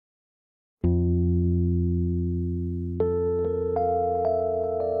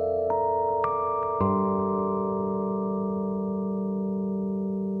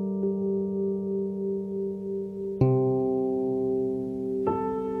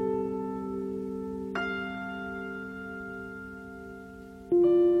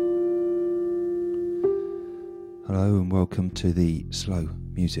Hello and welcome to the Slow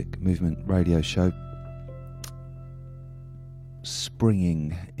Music Movement radio show.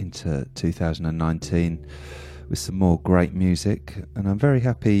 Springing into 2019 with some more great music, and I'm very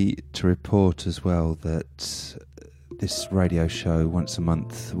happy to report as well that this radio show once a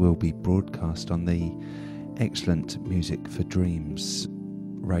month will be broadcast on the excellent Music for Dreams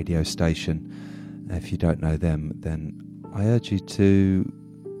radio station. If you don't know them, then I urge you to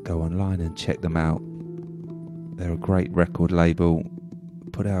go online and check them out. They're a great record label,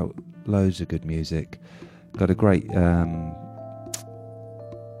 put out loads of good music, got a great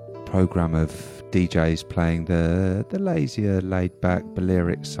program of DJs playing the lazier, laid-back,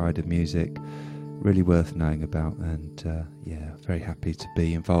 Balearic side of music. Really worth knowing about, and very happy to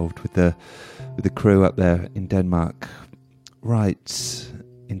be involved with the crew up there in Denmark. Right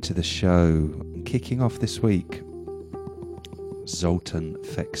into the show, kicking off this week, Zoltan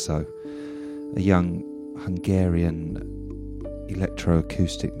Fekso, a young Hungarian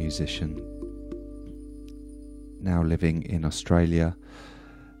electroacoustic musician, now living in Australia,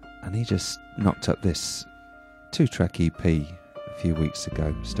 and he just knocked up this 2-track EP a few weeks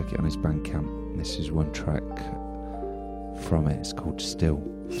ago, stuck it on his Bandcamp, and this is one track from it. It's called Still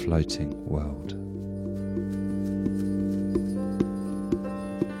Floating World.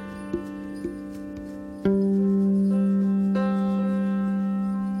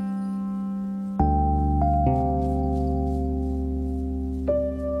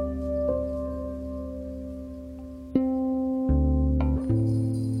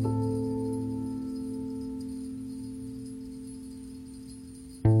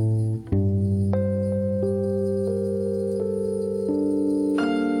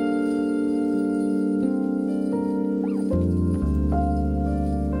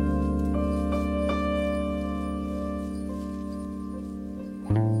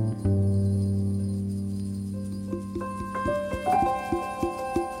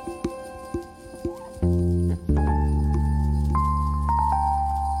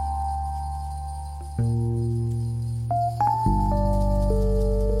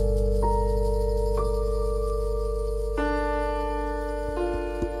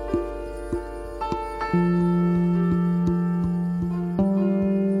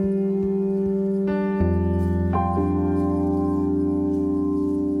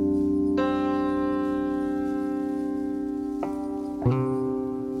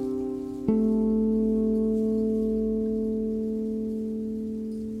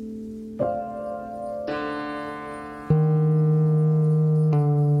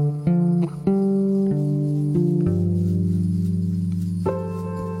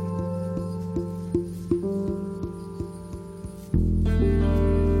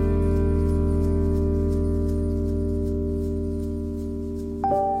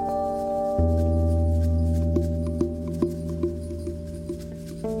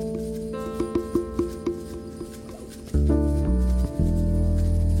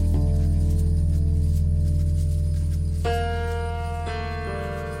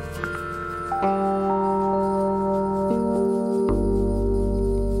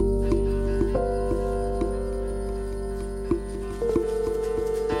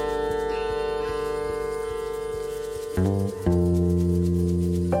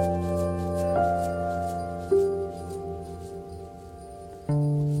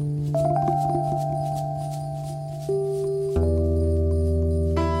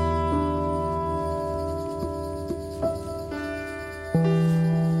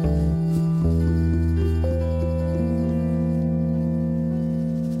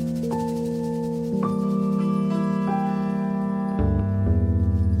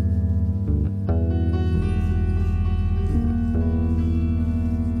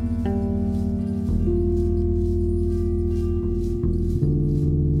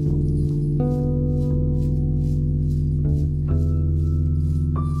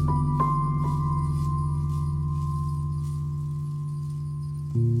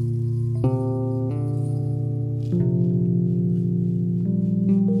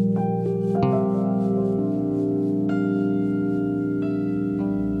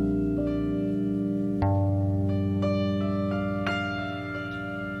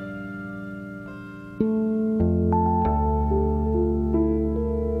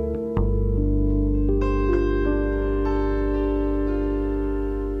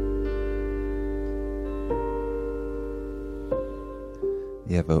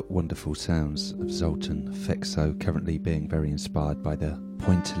 The ever wonderful sounds of Zoltan Fekso, currently being very inspired by the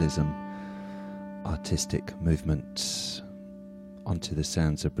pointillism artistic movement. Onto the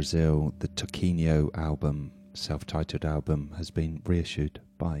sounds of Brazil, the Toquinho album, self-titled album, has been reissued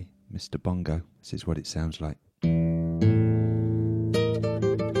by Mr. Bongo. This is what it sounds like.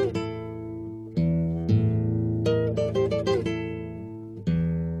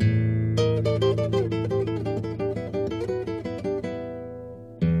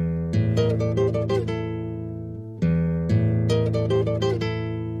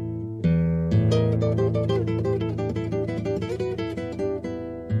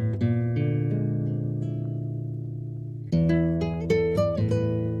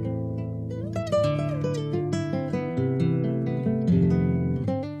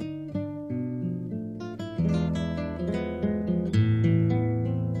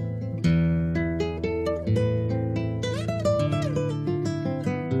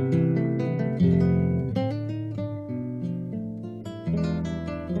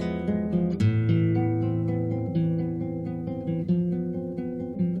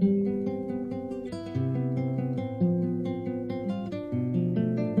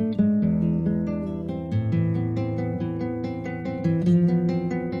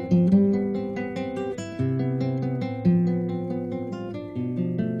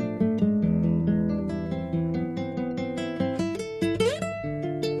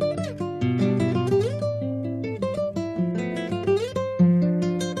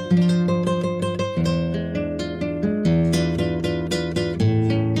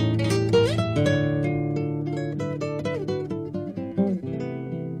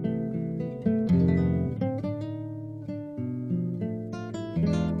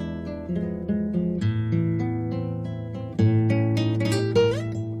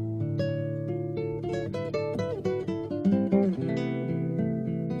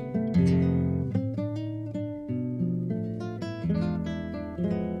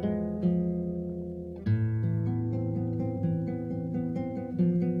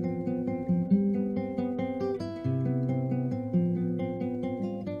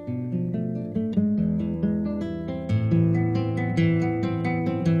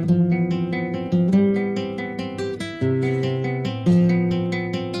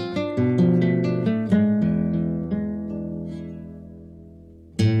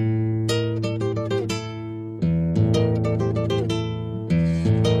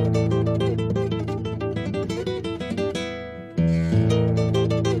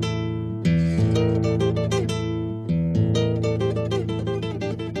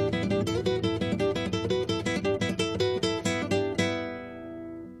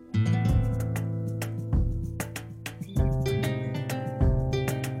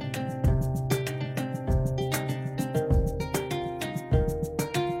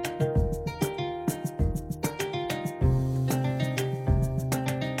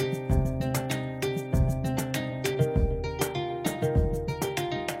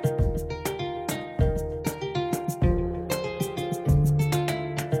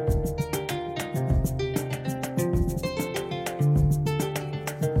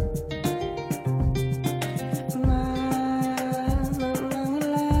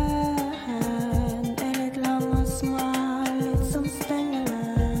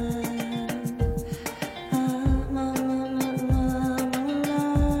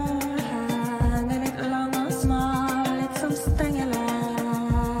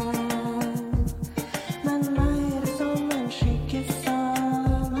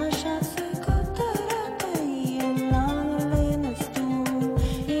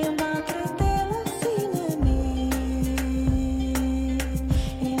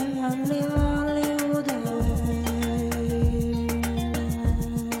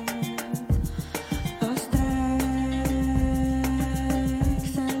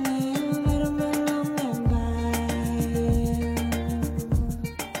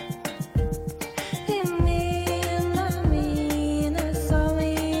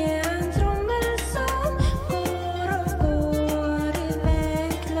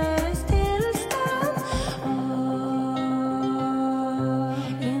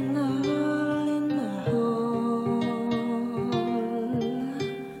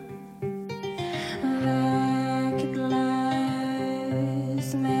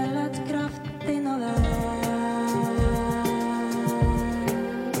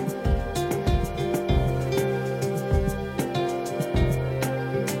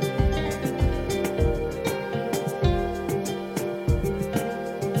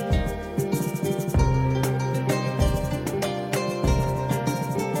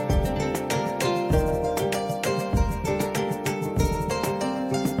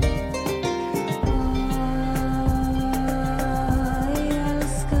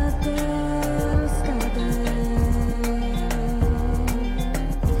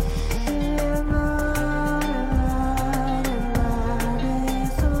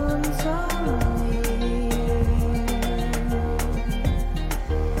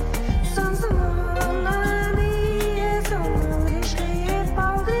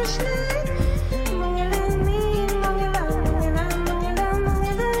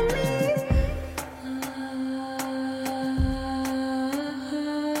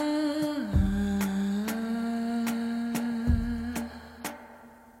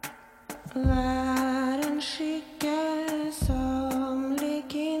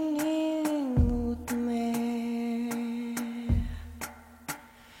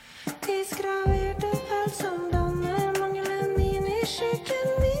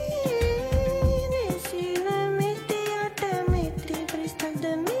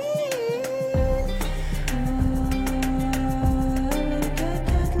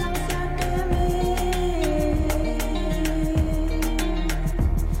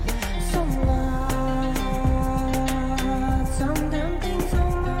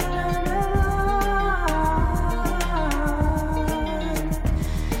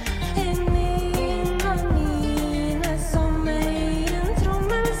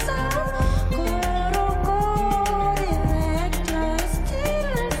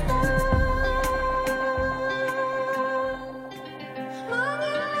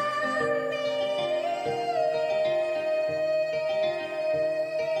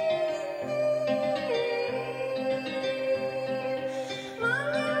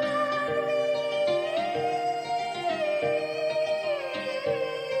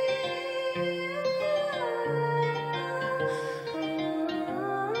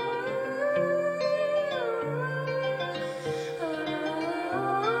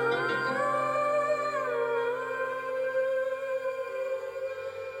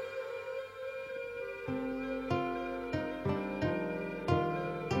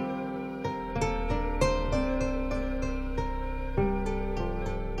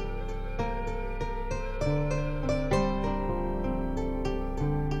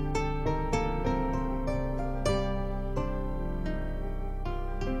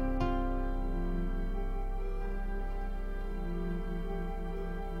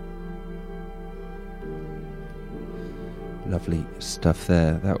 Lovely stuff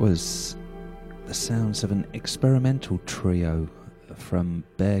there. That was the sounds of an experimental trio from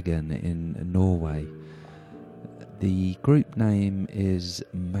Bergen in Norway. The group name is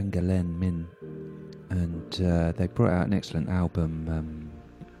Mangalen Min, and they brought out an excellent album.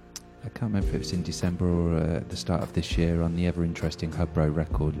 I can't remember if it was in December or at the start of this year on the ever-interesting Hubro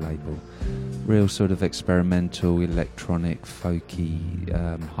record label. Real sort of experimental, electronic, folky,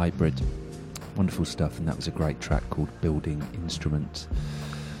 hybrid. Wonderful stuff, and that was a great track called Building Instruments.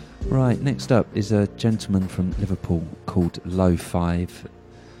 Right, next up is a gentleman from Liverpool called Low Five.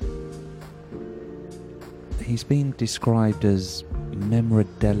 He's been described as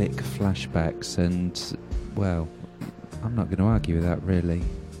memorodelic flashbacks, and, well, I'm not going to argue with that, really.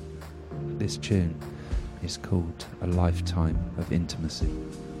 This tune is called A Lifetime of Intimacy.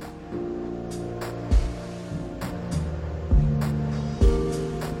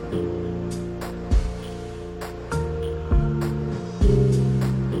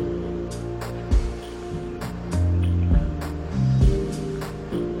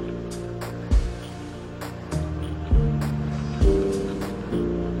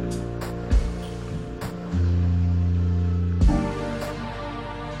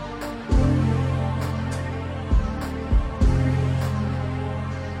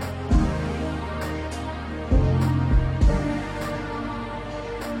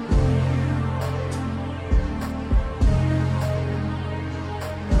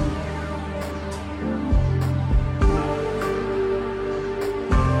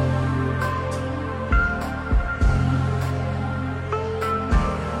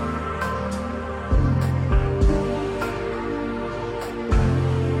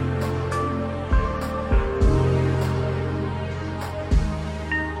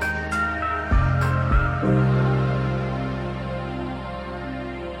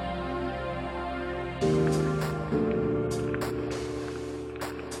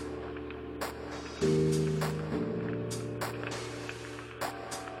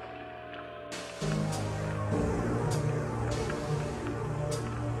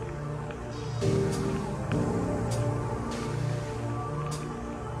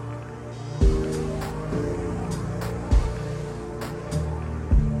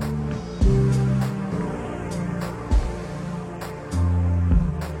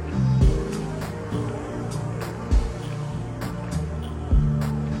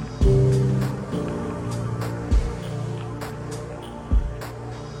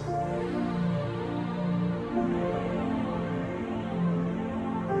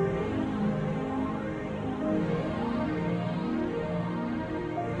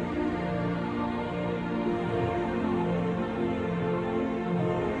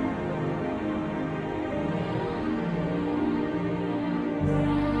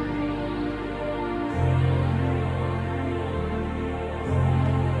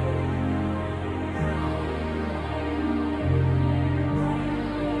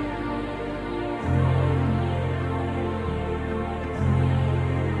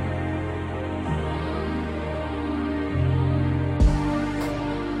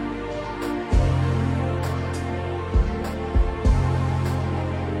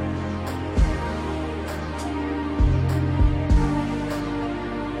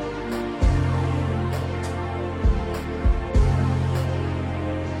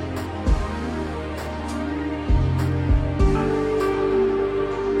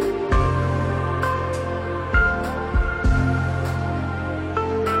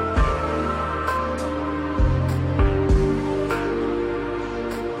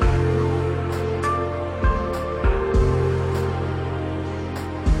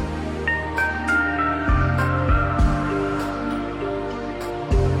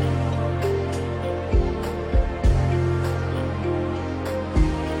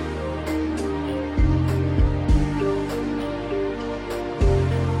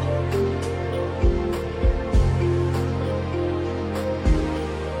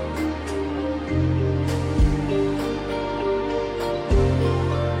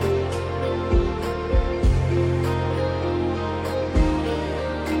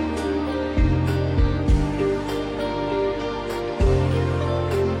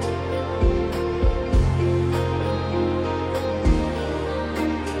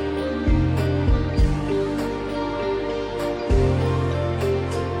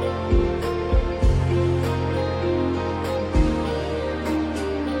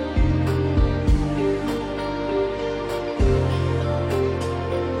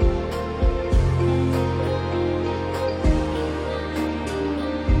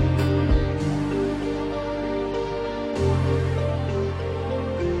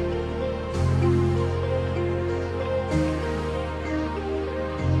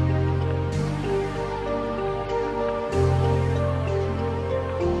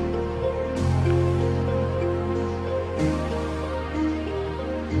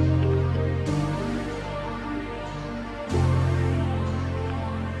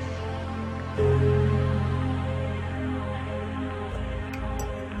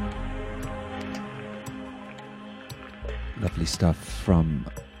 Lovely stuff from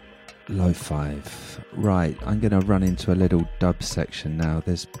Low Five. Right, I'm going to run into a little dub section now.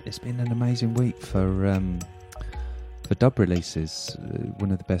 It's been an amazing week for dub releases.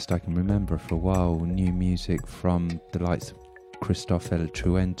 One of the best I can remember for a while. New music from the likes of Christoph El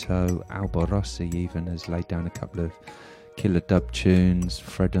Truento, Albo Rossi even has laid down a couple of killer dub tunes.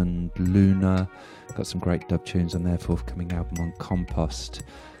 Fred and Luna got some great dub tunes on their forthcoming album on Compost.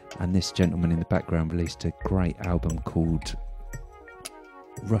 And this gentleman in the background released a great album called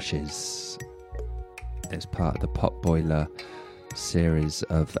Rushes. It's part of the Pot Boiler series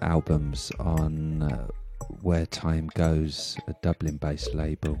of albums on Where Time Goes, a Dublin-based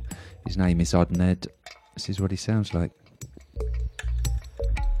label. His name is Odned. This is what he sounds like.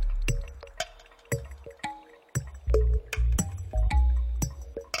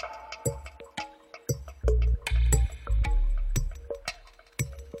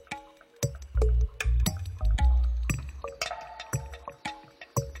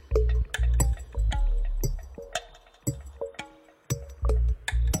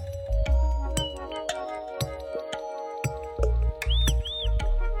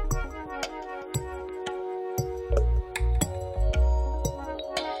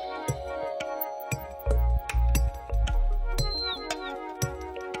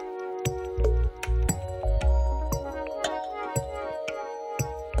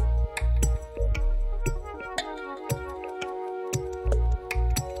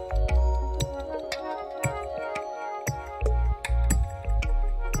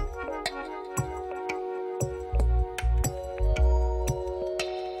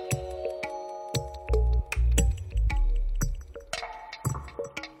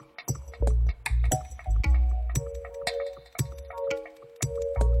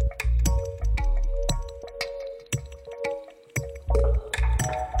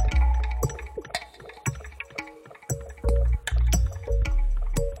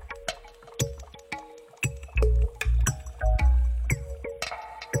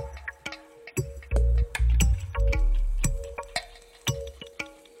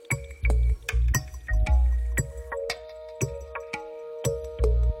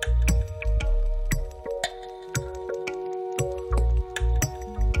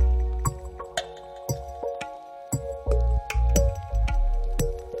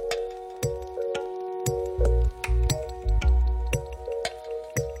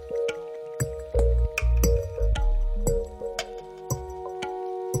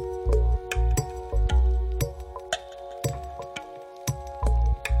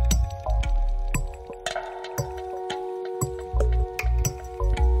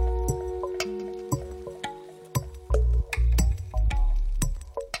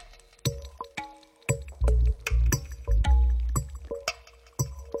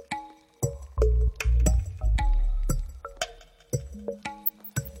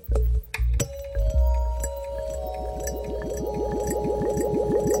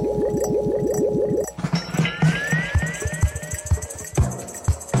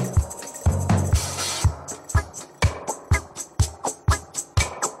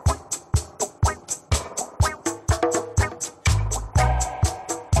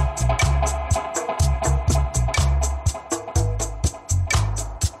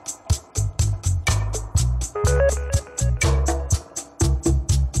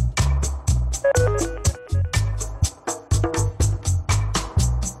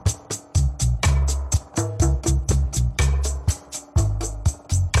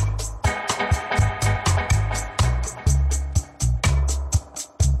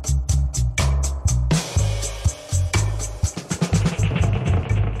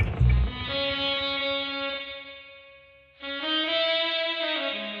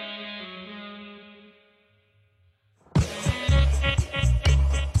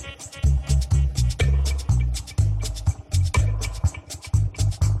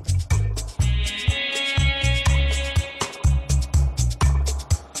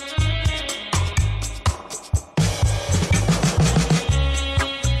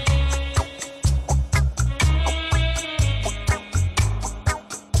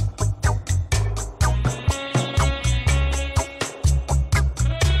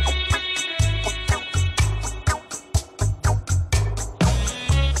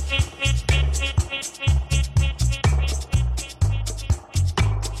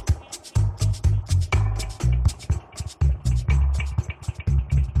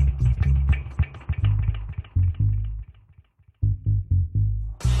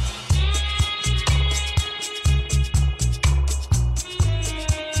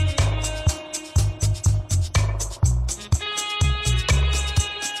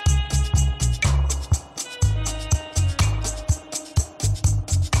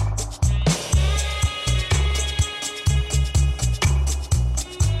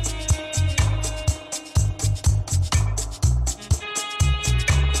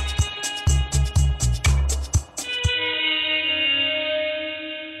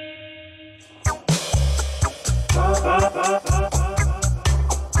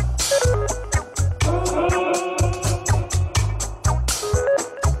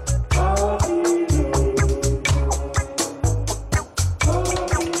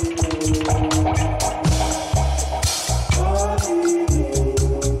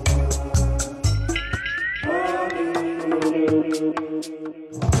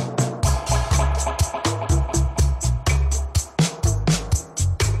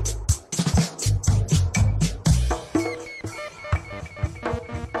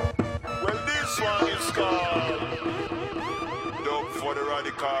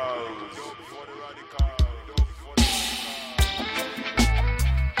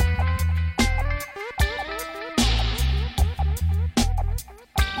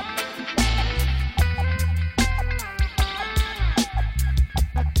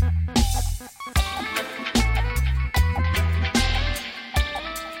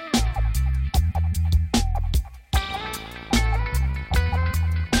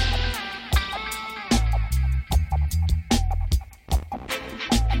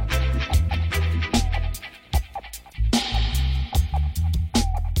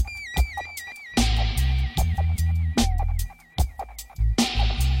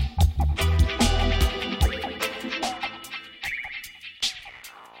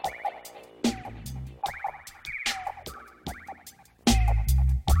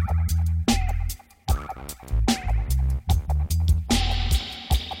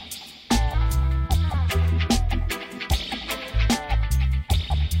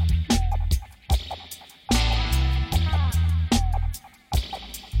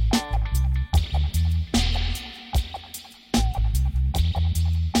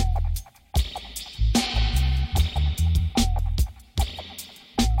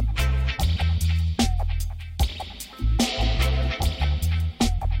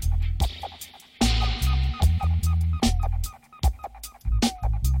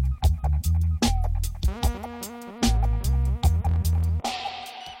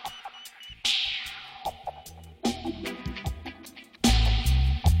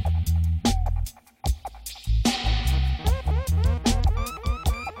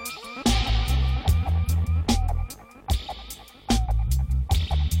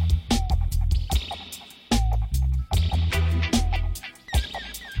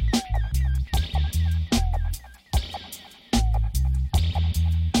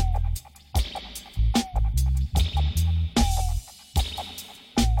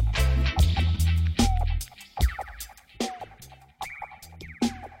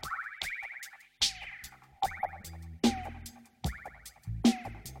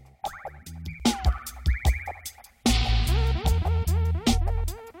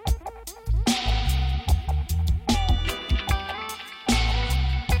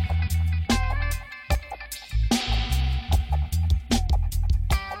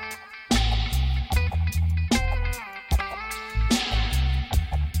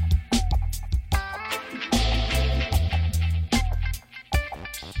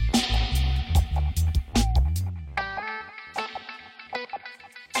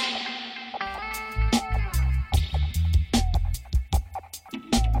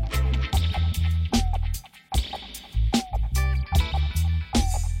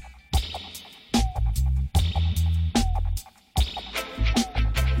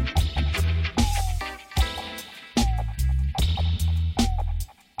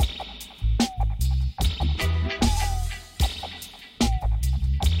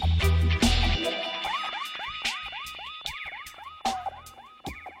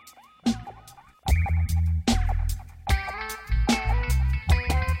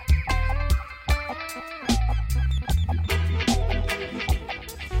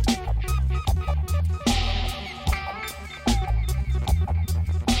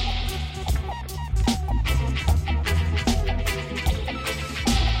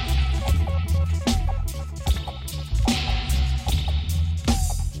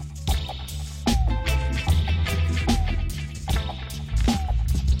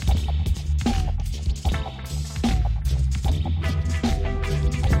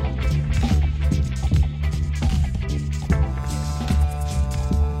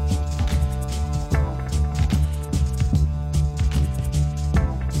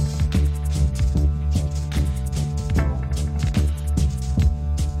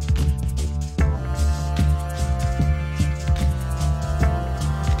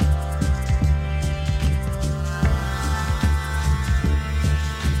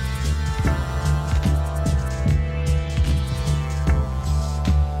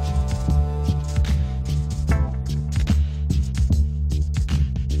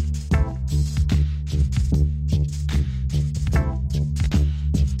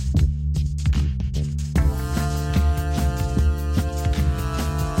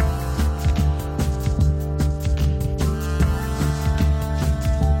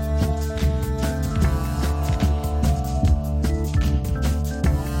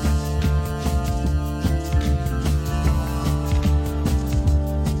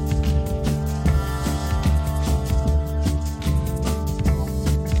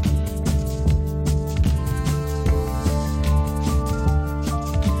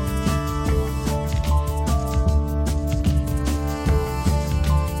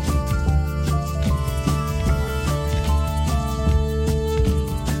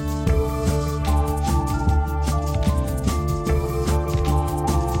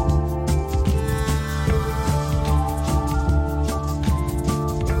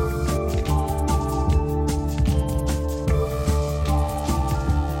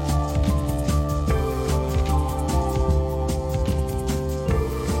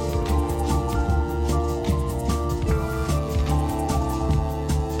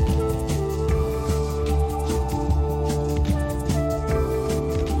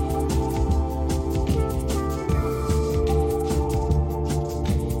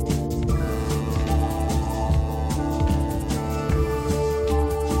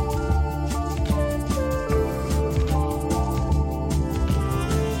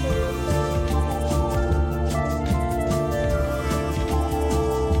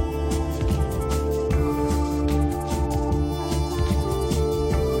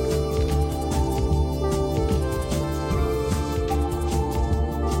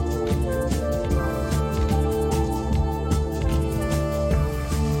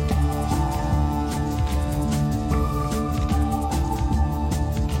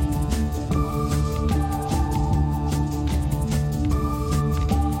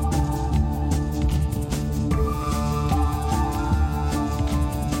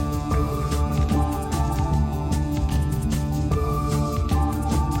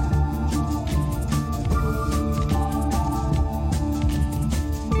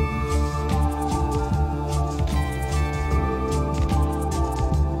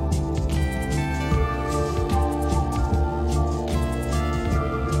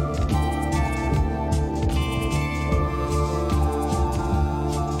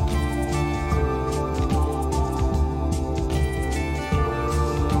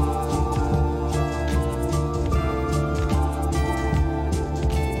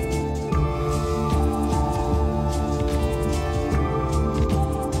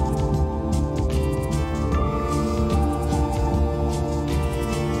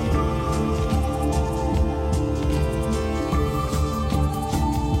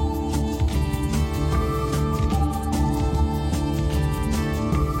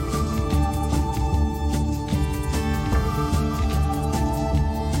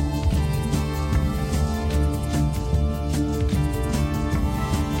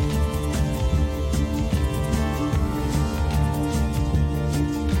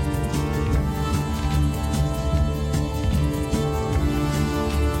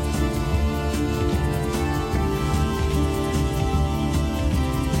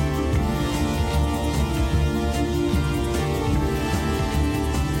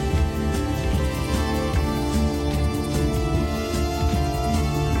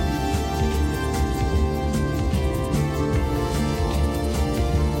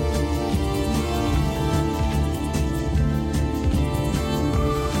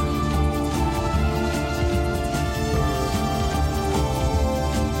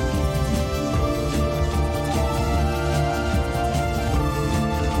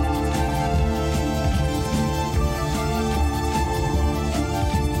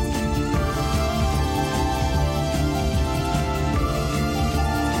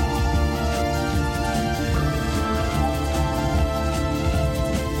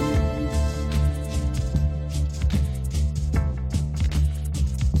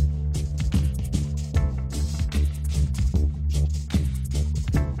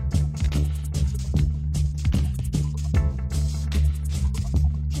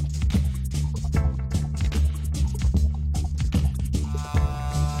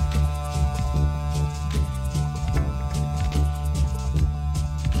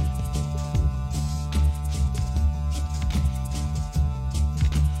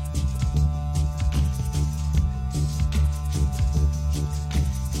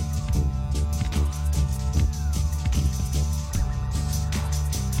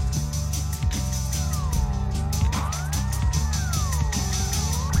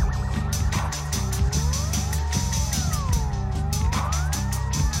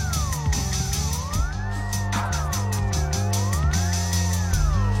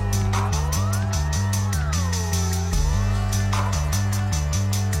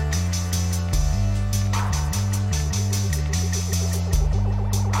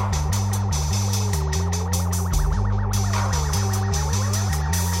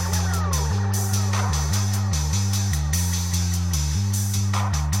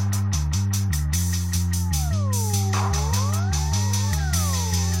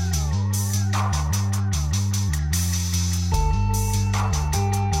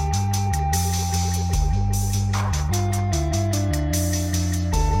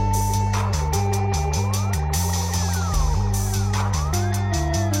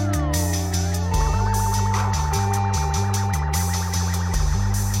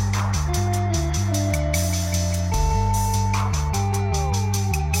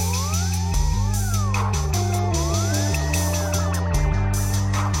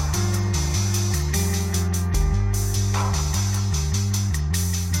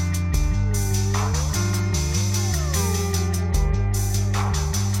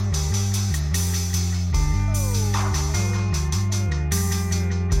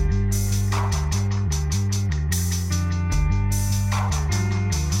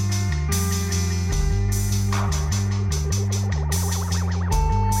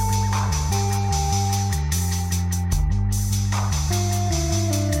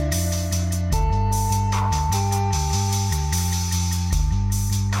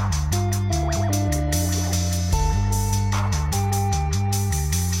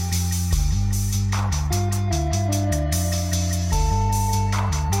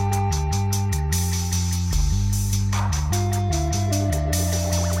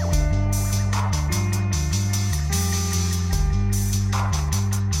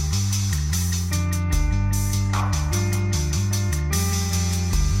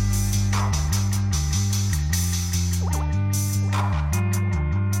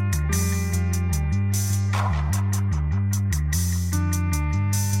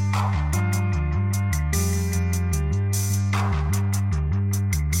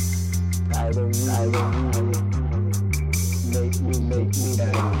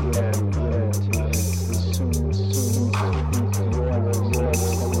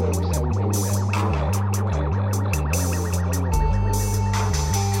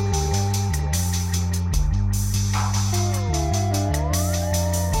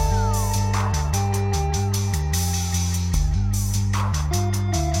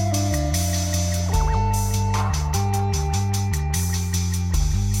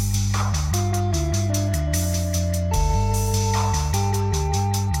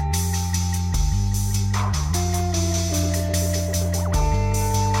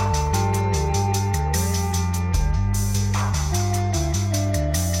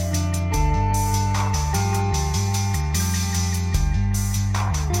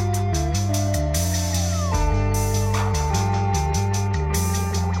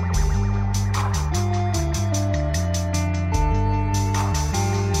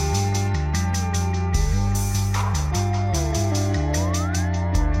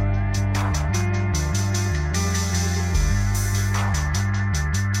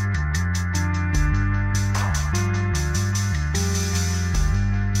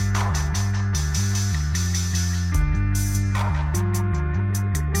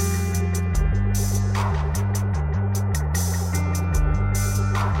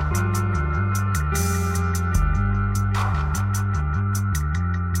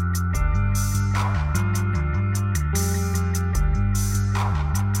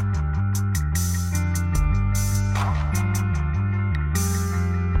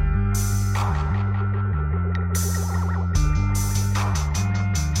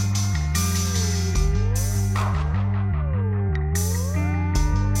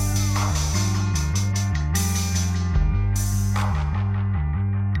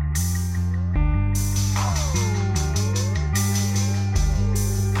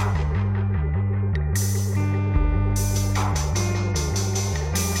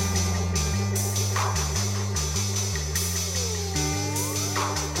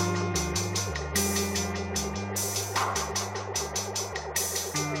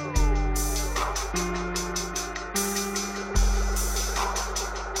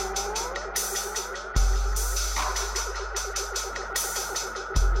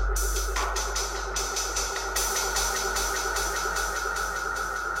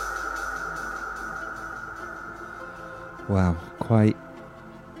 Wow, quite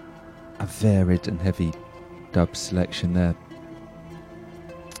a varied and heavy dub selection there.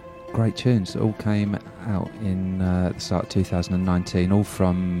 Great tunes, all came out in the start of 2019, all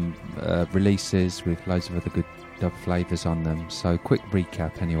from releases with loads of other good dub flavours on them. So quick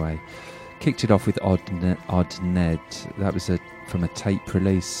recap anyway. Kicked it off with Odd Ned. That was from a tape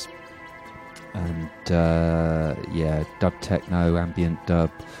release. And dub techno, ambient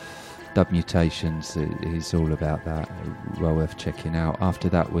dub mutations. He's all about that. Well worth checking out. After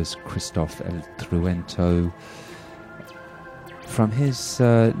that was Christoph El Truento. From his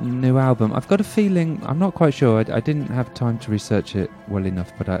new album, I've got a feeling, I'm not quite sure, I didn't have time to research it well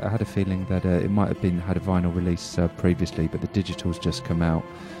enough, but I had a feeling that it might have had a vinyl release previously, but the digital's just come out.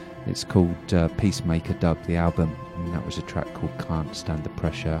 It's called Peacemaker Dub, the album, and that was a track called Can't Stand the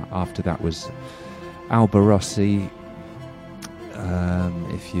Pressure. After that was Alba Rossi.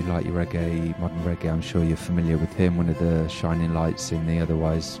 If you like your reggae, modern reggae, I'm sure you're familiar with him, one of the shining lights in the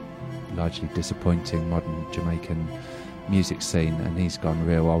otherwise largely disappointing modern Jamaican music scene, and he's gone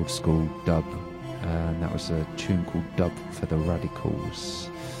real old school dub, and that was a tune called Dub for the Radicals,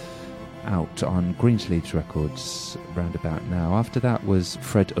 out on Greensleeves Records roundabout now. After that was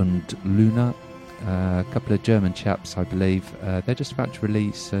Fred und Luna, a couple of German chaps, I believe. They're just about to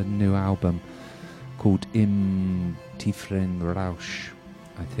release a new album called Im Tieferen Rausch,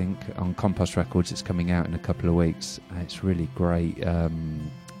 I think, on Compost Records. It's coming out in a couple of weeks. It's really great,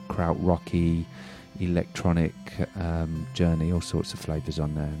 krautrocky, electronic journey, all sorts of flavours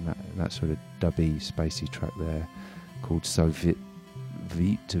on there, and that sort of dubby, spacey track there called So Vit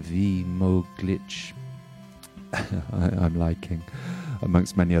V Moglich I'm liking,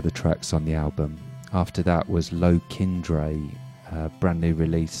 amongst many other tracks on the album. After that was Low Kindre, brand new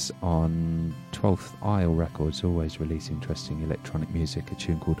release on 12th Isle Records, always release interesting electronic music, a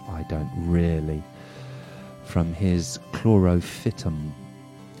tune called I Don't Really, from his Chlorophytum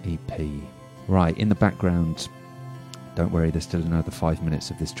EP. Right, in the background, don't worry, there's still another 5 minutes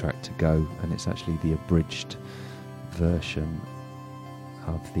of this track to go, and it's actually the abridged version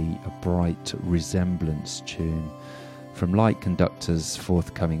of the A Bright Resemblance tune from Light Conductor's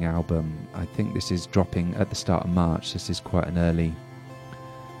forthcoming album. I think this is dropping at the start of March. This is quite an early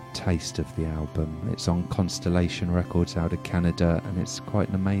taste of the album. It's on Constellation Records out of Canada, and it's quite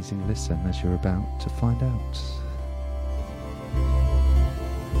an amazing listen, as you're about to find out.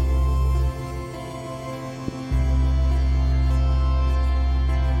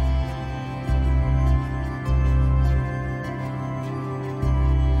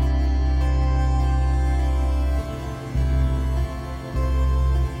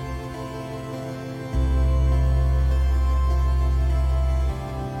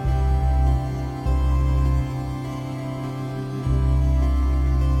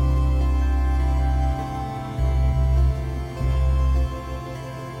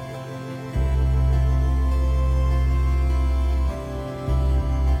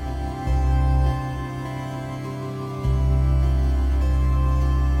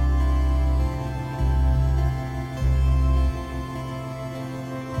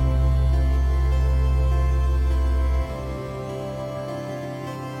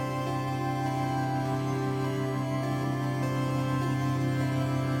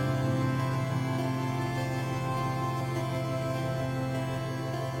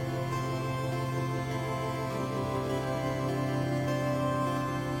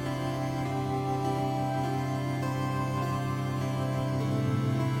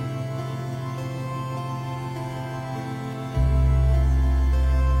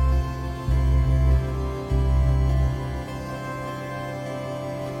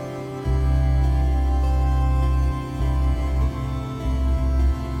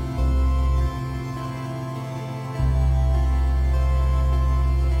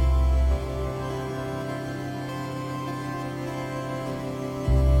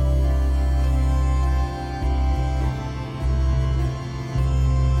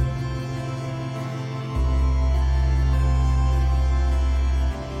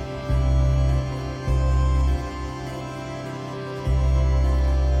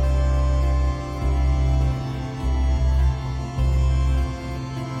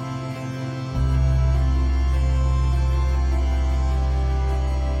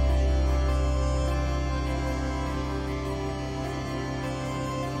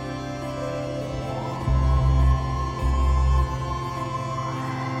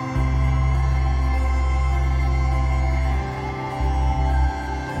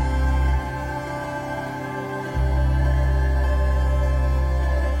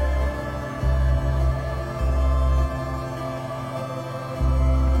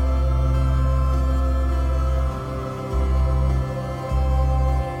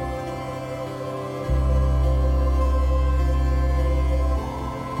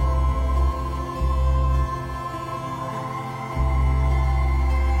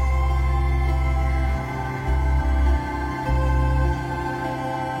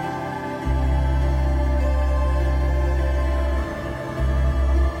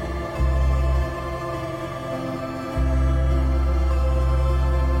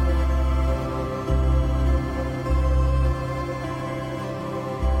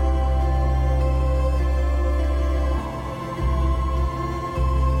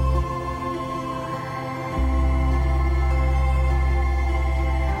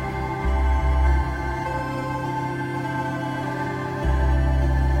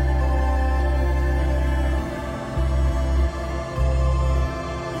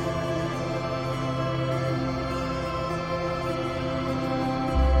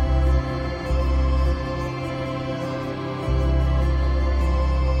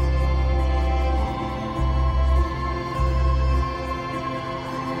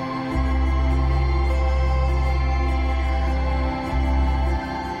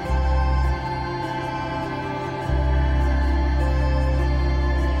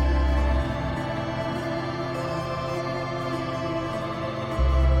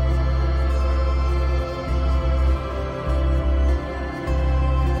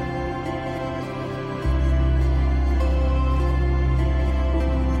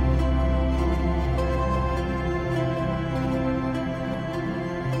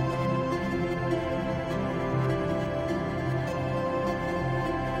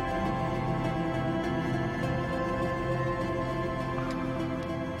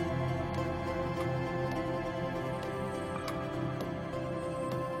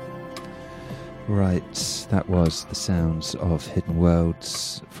 Right, that was the sounds of Hidden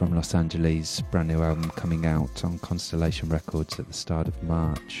Worlds from Los Angeles, brand new album coming out on Constellation Records at the start of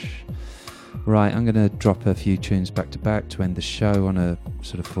March. Right, I'm going to drop a few tunes back to back to end the show on a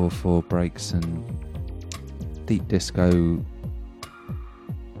sort of 4/4 breaks and deep disco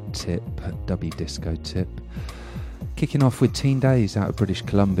tip, dubby disco tip. Kicking off with Teen Days out of British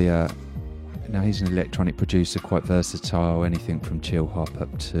Columbia. Now he's an electronic producer, quite versatile, anything from chill hop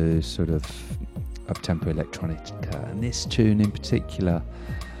up to sort of up-tempo electronica. And this tune in particular,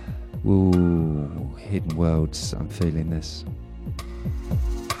 ooh, Hidden Worlds, I'm feeling this.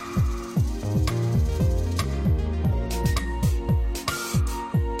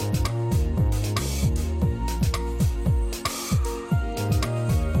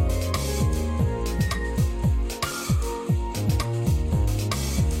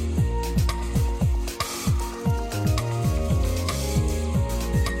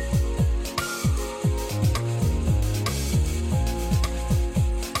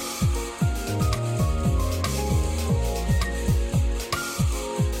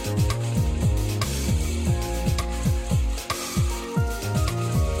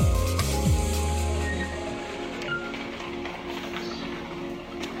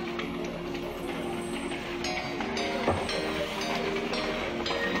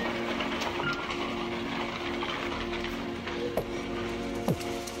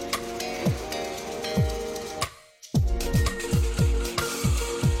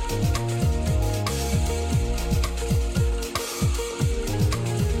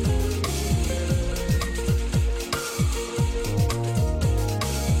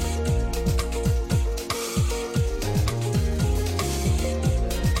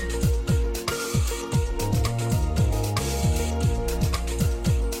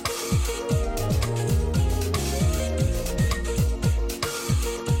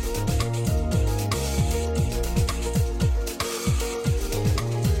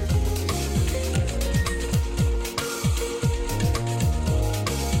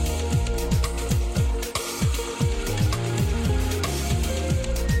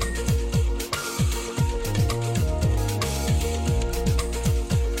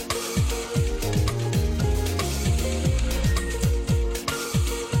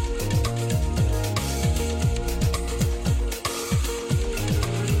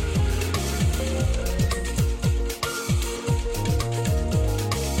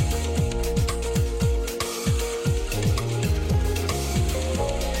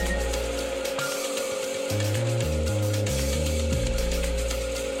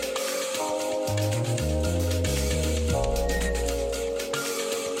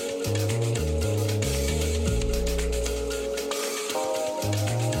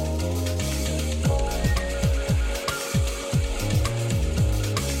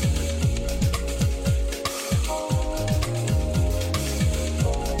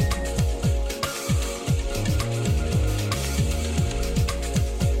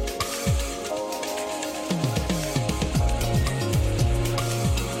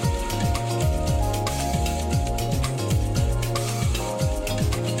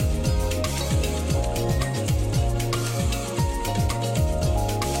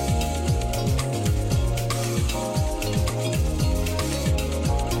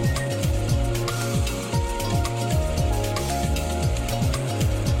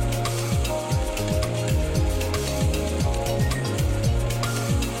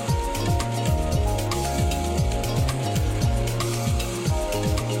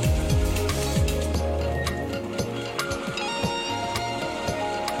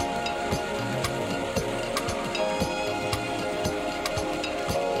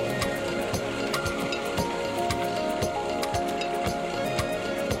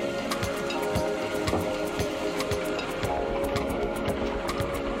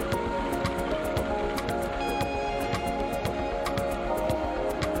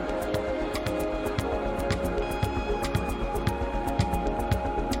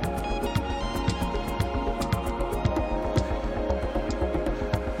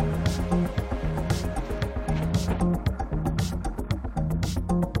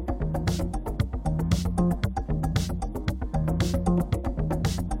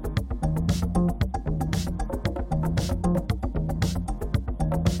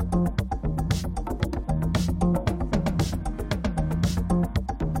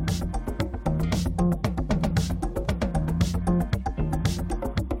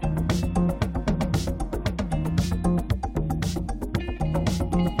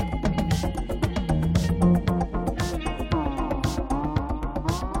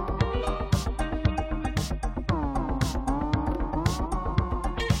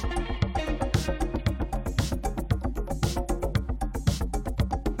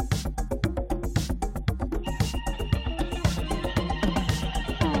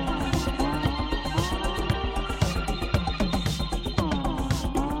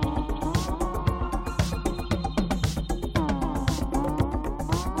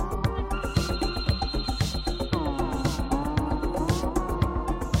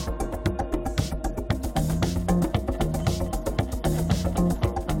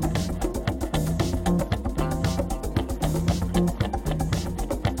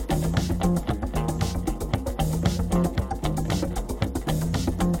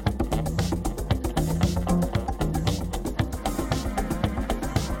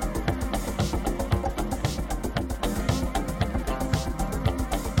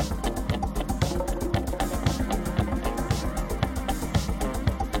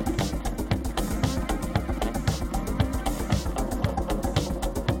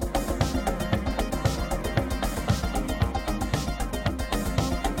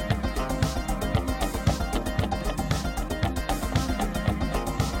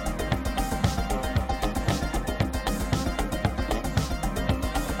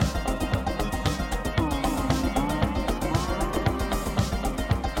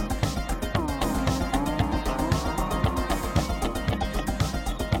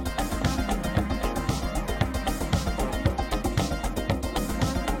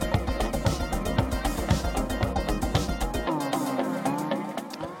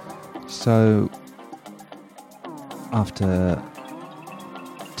 So, after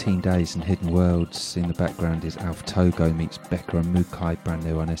Teen Days and Hidden Worlds, in the background is Alf Togo meets Becca and Mukai, brand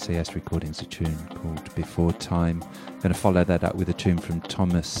new on SES Recordings, a tune called Before Time. I'm going to follow that up with a tune from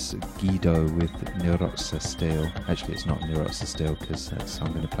Thomas Guido with Nerotsa Steel. Actually, it's not Nerotsa Steel because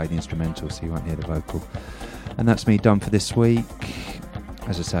I'm going to play the instrumental, so you won't hear the vocal. And that's me done for this week.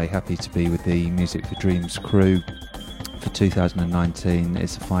 As I say, happy to be with the Music for Dreams crew for 2019.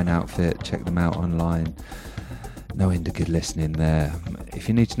 It's a fine outfit. Check them out online. No end of good listening there. If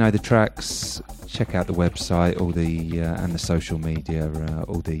you need to know the tracks, check out the website, all the and the social media.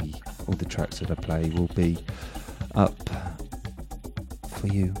 All the tracks that I play will be up for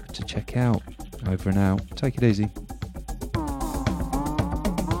you to check out. Over and out. Take it easy.